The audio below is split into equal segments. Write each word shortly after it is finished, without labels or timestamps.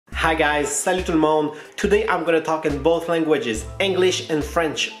Hi guys, salut tout le monde. Today I'm going to talk in both languages, English and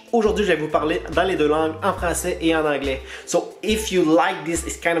French. Aujourd'hui, je vais vous parler dans les deux langues, en français et en anglais. So if you like this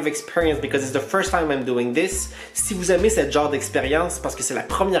kind of experience because it's the first time I'm doing this, si vous aimez ce genre d'expérience parce que c'est la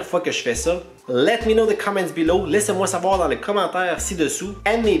première fois que je fais ça, let me know in the comments below. Laissez-moi savoir dans les commentaires ci-dessous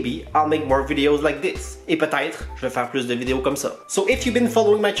and maybe I'll make more videos like this. Et peut-être, je vais faire plus de vidéos comme ça. So if you've been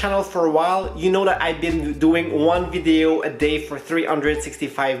following my channel for a while, you know that I've been doing one video a day for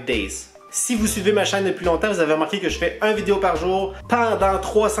 365 days. Si vous suivez ma chaîne depuis longtemps, vous avez remarqué que je fais une vidéo par jour pendant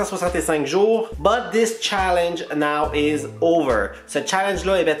 365 jours. But this challenge now is over. Ce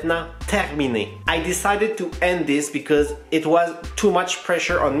challenge-là est maintenant terminé. I decided to end this because it was too much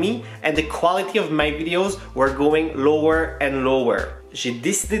pressure on me and the quality of my videos were going lower and lower. J'ai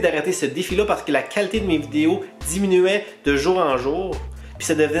décidé d'arrêter ce défi-là parce que la qualité de mes vidéos diminuait de jour en jour, puis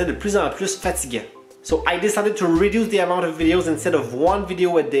ça devenait de plus en plus fatigant. So I decided to reduce the amount of videos instead of one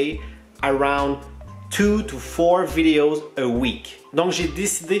video a day, around 2 to 4 videos a week. Donc j'ai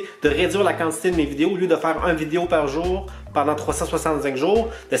décidé de réduire la quantité de mes vidéos au lieu de faire une vidéo par jour pendant 365 jours,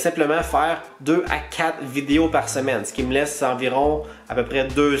 de simplement faire 2 à 4 vidéos par semaine, ce qui me laisse environ à peu près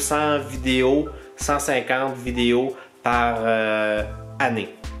 200 vidéos, 150 vidéos par année.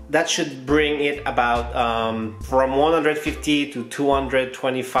 That should bring it about from 150 to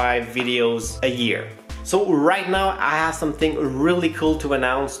 225 videos a year. So right now I have something really cool to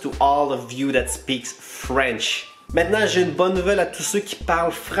announce to all of you that speaks French. Maintenant j'ai une bonne nouvelle à tous ceux qui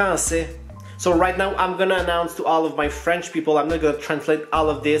parlent français. So right now I'm gonna announce to all of my French people, I'm not gonna translate all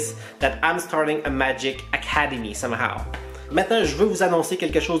of this, that I'm starting a magic academy somehow. Maintenant, je veux vous annoncer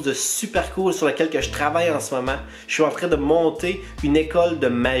quelque chose de super cool sur lequel que je travaille en ce moment. Je suis en train de monter une école de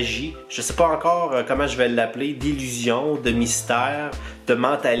magie. Je ne sais pas encore comment je vais l'appeler, d'illusion, de mystère, de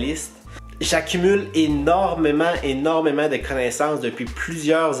mentaliste. J'accumule énormément de connaissances depuis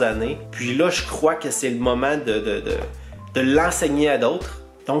plusieurs années. Puis là, je crois que c'est le moment de l'enseigner à d'autres.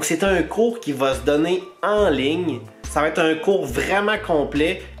 Donc, c'est un cours qui va se donner en ligne. Ça va être un cours vraiment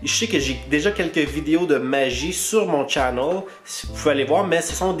complet. Je sais que j'ai déjà quelques vidéos de magie sur mon channel, si vous pouvez aller voir, mais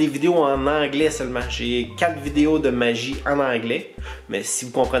ce sont des vidéos en anglais seulement. J'ai 4 vidéos de magie en anglais, mais si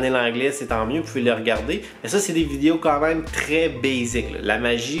vous comprenez l'anglais, c'est tant mieux, vous pouvez les regarder. Mais ça, c'est des vidéos quand même très basiques. La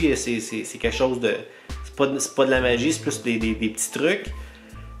magie, c'est quelque chose de... C'est pas de la magie, c'est plus des petits trucs.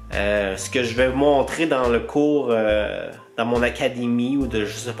 Ce que je vais vous montrer dans le cours... dans mon académie ou de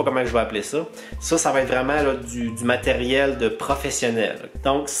je sais pas comment je vais appeler ça. Ça va être vraiment là, du matériel de professionnel.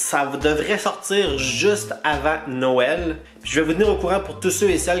 Donc ça devrait sortir juste avant Noël. Puis je vais vous tenir au courant pour tous ceux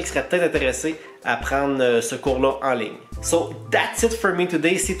et celles qui seraient peut-être intéressés à prendre ce cours-là en ligne. So that's it for me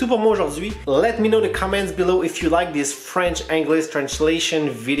today. C'est tout pour moi aujourd'hui. Let me know in the comments below if you like these French-English translation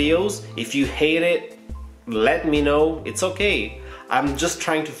videos. If you hate it, let me know. It's okay. I'm just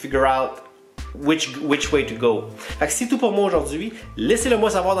trying to figure out which way to go. Fait que c'est tout pour moi aujourd'hui. Laissez-le moi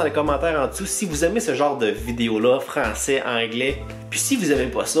savoir dans les commentaires en dessous si vous aimez ce genre de vidéos-là, français, anglais. Puis si vous aimez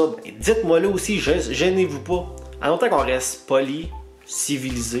pas ça, ben dites-moi là aussi, gênez-vous pas. En autant qu'on reste poli,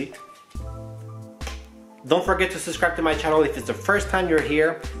 civilisé. Don't forget to subscribe to my channel if it's the first time you're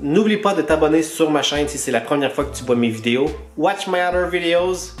here. N'oublie pas de t'abonner sur ma chaîne si c'est la première fois que tu vois mes vidéos. Watch my other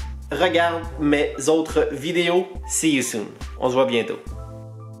videos. Regarde mes autres vidéos. See you soon. On se voit bientôt.